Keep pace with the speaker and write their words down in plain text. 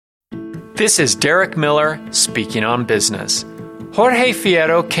This is Derek Miller speaking on business. Jorge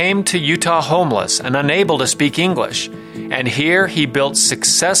Fierro came to Utah homeless and unable to speak English, and here he built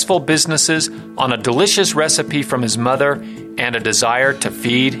successful businesses on a delicious recipe from his mother and a desire to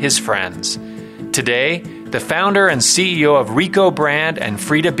feed his friends. Today, the founder and CEO of Rico Brand and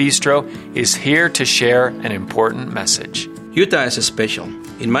Frida Bistro is here to share an important message. Utah is special.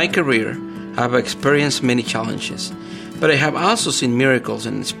 In my career, I have experienced many challenges, but I have also seen miracles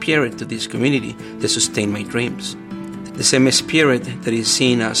and spirit to this community that sustain my dreams. The same spirit that is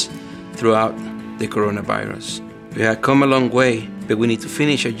seeing us throughout the coronavirus. We have come a long way, but we need to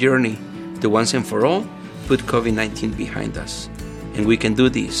finish a journey to once and for all put COVID-19 behind us. And we can do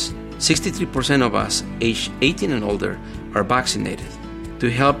this. 63% of us aged 18 and older are vaccinated.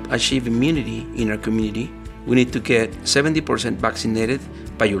 To help achieve immunity in our community, we need to get 70% vaccinated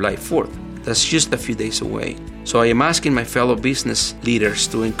by July 4th. That's just a few days away. So I am asking my fellow business leaders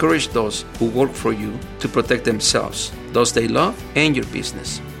to encourage those who work for you to protect themselves, those they love, and your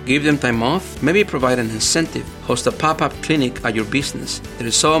business. Give them time off, maybe provide an incentive, host a pop-up clinic at your business. There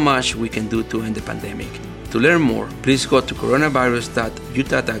is so much we can do to end the pandemic. To learn more, please go to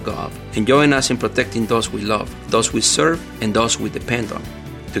coronavirus.utah.gov and join us in protecting those we love, those we serve, and those we depend on.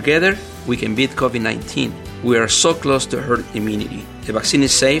 Together, we can beat COVID-19. We are so close to herd immunity. The vaccine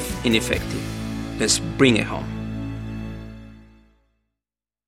is safe and effective. Let's bring it home.